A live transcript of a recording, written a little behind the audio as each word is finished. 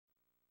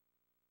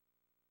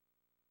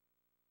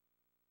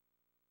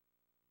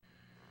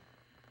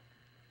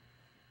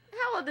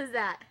old is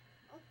that?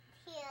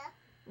 2.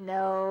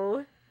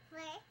 No. 3.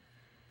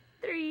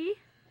 3.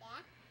 Yeah.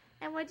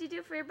 And what'd you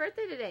do for your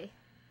birthday today?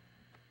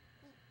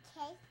 Eat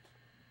cake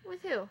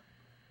With who?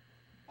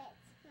 with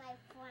my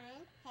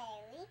friend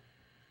Haley.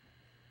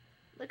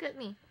 Look at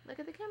me. Look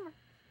at the camera.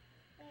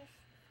 With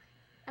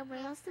And what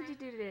else did you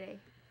do today?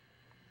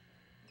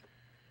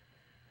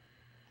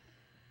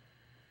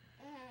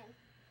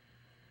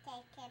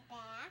 take a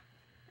bath.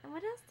 And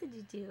what else did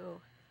you do?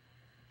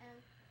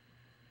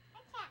 I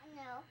can't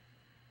know.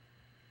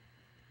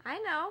 I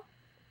know.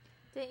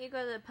 Didn't you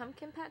go to the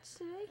pumpkin patch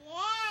today?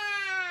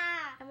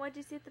 Yeah. And what did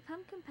you see at the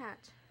pumpkin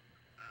patch?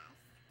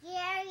 A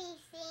scary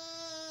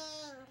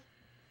thing.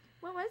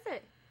 What was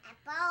it? A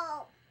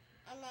boat.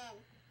 And then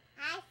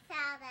I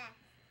saw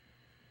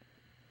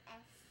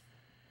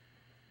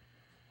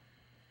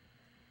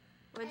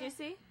What'd you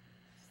see?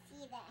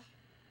 see that.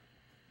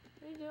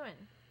 What are you doing?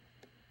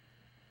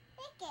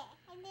 Look it.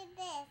 I did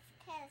this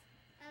because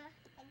I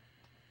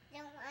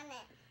don't want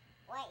it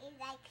white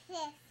like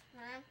this,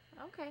 Mom.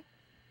 Okay.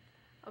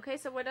 Okay,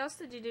 so what else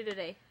did you do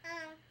today?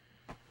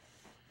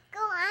 Go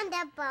on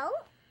the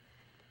boat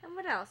And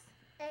what else?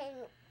 and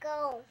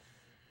go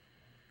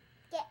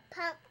get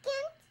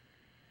pumpkins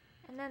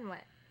And then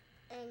what?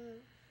 and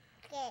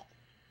get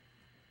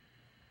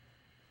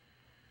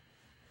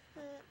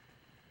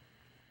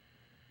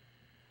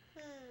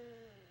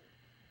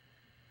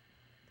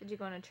Did you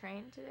go on a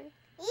train today?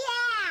 Yeah.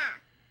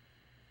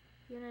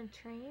 You on a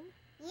train?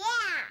 Yeah.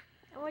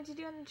 And what'd you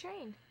do on the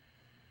train?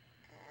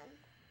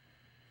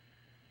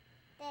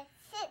 Then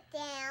sit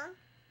down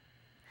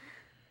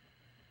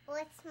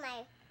with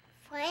my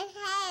friend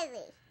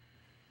Haley.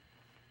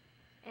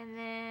 And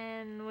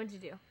then what'd you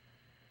do?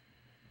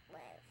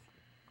 Was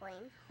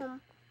going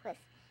home with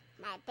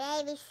my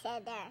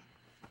babysitter.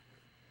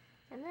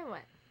 And then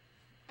what?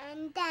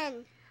 And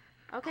then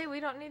Okay, we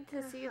don't need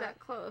to see you that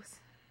close.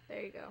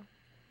 There you go.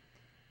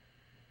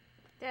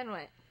 Then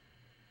what?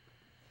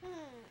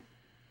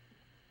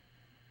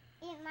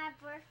 Eat my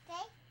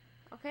birthday.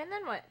 Okay, and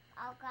then what?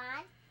 All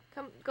gone.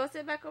 Come, go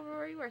sit back over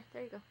where you were.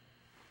 There you go.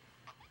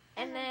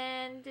 And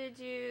then, did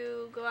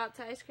you go out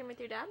to ice cream with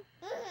your dad?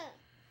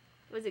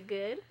 Was it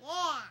good?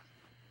 Yeah.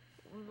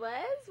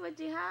 What'd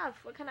you have?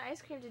 What kind of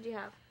ice cream did you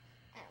have?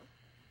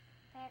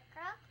 Big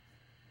girl.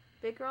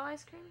 Big girl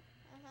ice cream?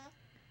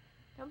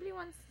 Nobody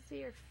wants to see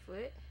your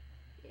foot.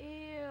 Ew,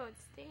 it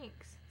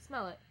stinks.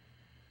 Smell it.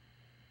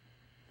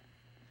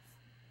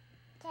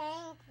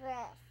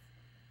 Dangerous.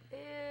 Ew,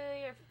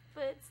 your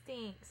foot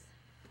stinks.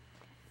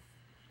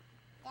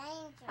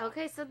 Dangerous.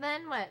 Okay, so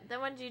then what?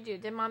 Then what did you do?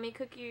 Did Mommy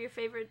cook you your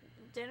favorite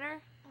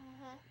dinner?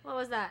 What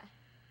was that?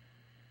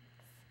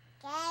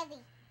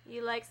 Daddy.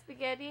 You like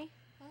spaghetti?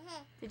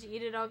 Did you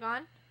eat it all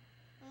gone?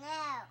 No.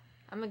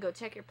 I'm gonna go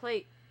check your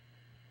plate.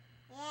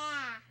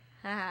 Yeah.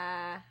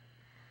 Haha.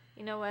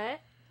 You know what?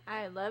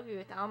 I love you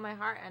with all my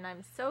heart, and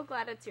I'm so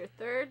glad it's your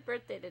 3rd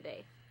birthday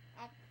today.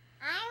 I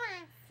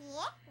want to see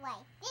it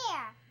right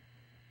there.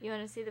 You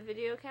want to see the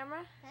video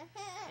camera?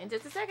 In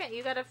just a second,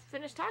 you gotta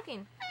finish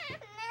talking. No.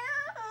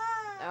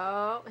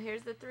 Oh,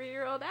 here's the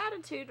 3-year-old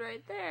attitude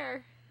right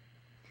there.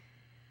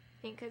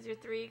 Think because you're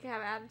 3 you can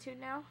have attitude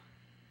now?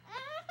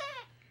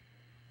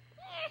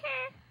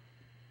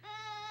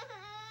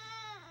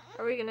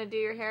 Are we gonna do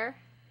your hair?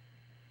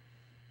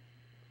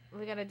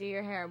 We gotta do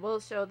your hair.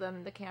 We'll show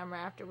them the camera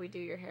after we do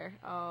your hair.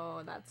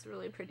 Oh, that's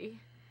really pretty.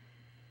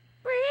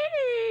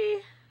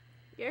 Pretty!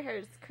 Your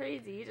hair's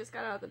crazy. You just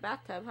got out of the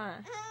bathtub, huh?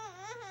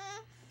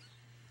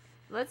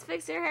 Let's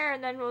fix your hair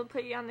and then we'll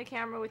put you on the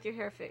camera with your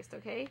hair fixed,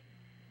 okay?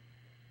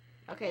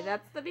 Okay,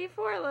 that's the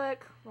before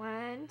look.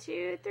 1,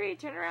 2, 3.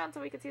 Turn around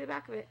so we can see the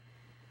back of it.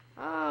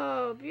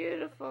 Oh,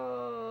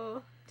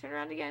 beautiful. Turn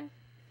around again.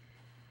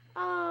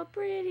 Oh,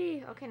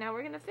 pretty. Okay, now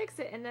we're gonna fix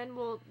it and then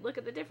we'll look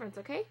at the difference,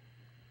 okay?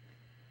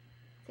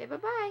 Say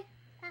bye-bye.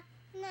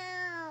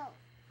 No.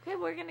 Okay,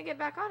 we're gonna get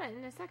back on it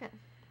in a second.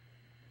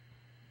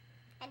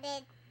 I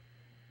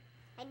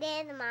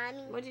did,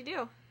 Mommy. What'd you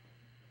do?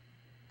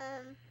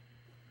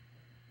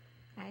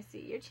 I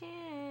see your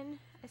chin.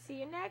 I see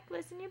your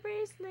necklace and your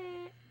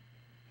bracelet.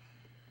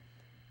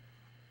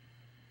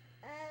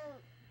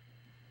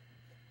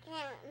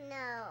 Can't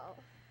know.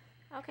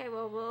 Okay,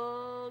 well,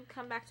 we'll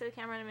come back to the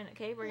camera in a minute,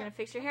 okay? We're gonna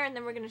fix your hair and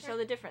then we're gonna show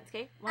the difference,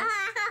 okay? 1,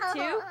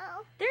 2,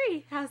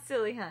 3. How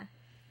silly, huh?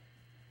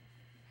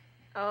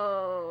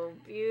 Oh,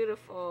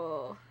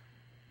 beautiful.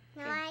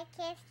 No, I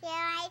kiss you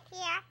right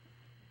here.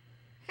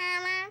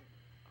 Mama.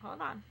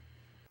 Hold on.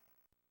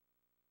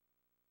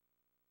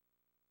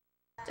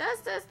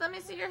 Justice, let me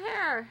see your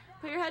hair.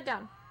 Put your head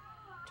down.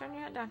 Turn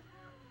your head down.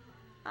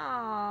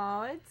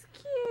 Oh, it's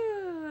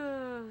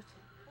cute.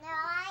 No,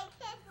 I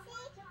kiss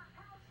you.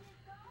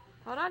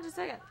 Hold on just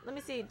a second. Let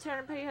me see. Turn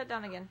and put your head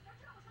down again.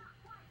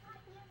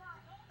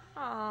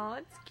 Oh,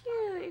 it's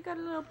cute. You got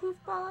a little poof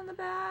ball on the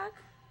back.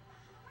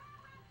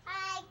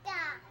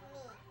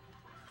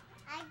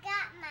 I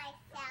got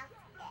myself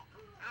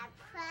a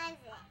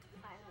present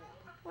for me.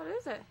 What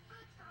is it?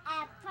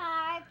 A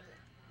Barbie.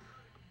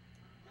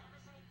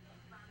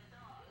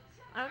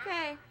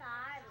 Okay.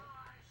 Barbie.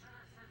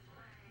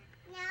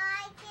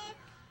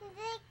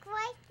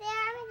 right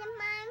there with the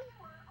mom.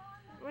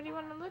 What do you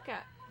want to look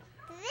at?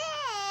 This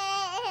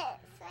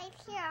right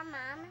here,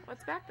 Mom.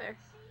 What's back there?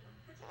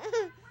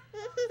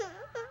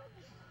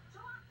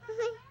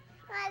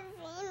 Want to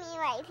see me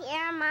right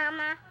here,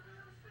 Mama?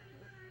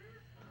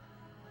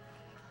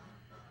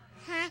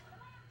 Huh?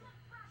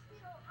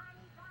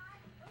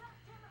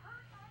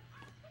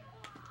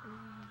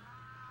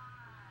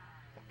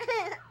 Put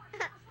it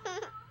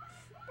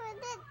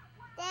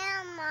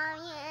down,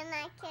 Mommy, and I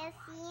can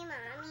see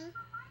Mommy.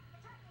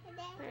 Put it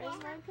There's down.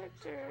 my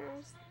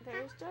pictures.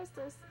 There's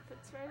Justice.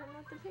 That's right in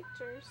with the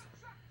pictures.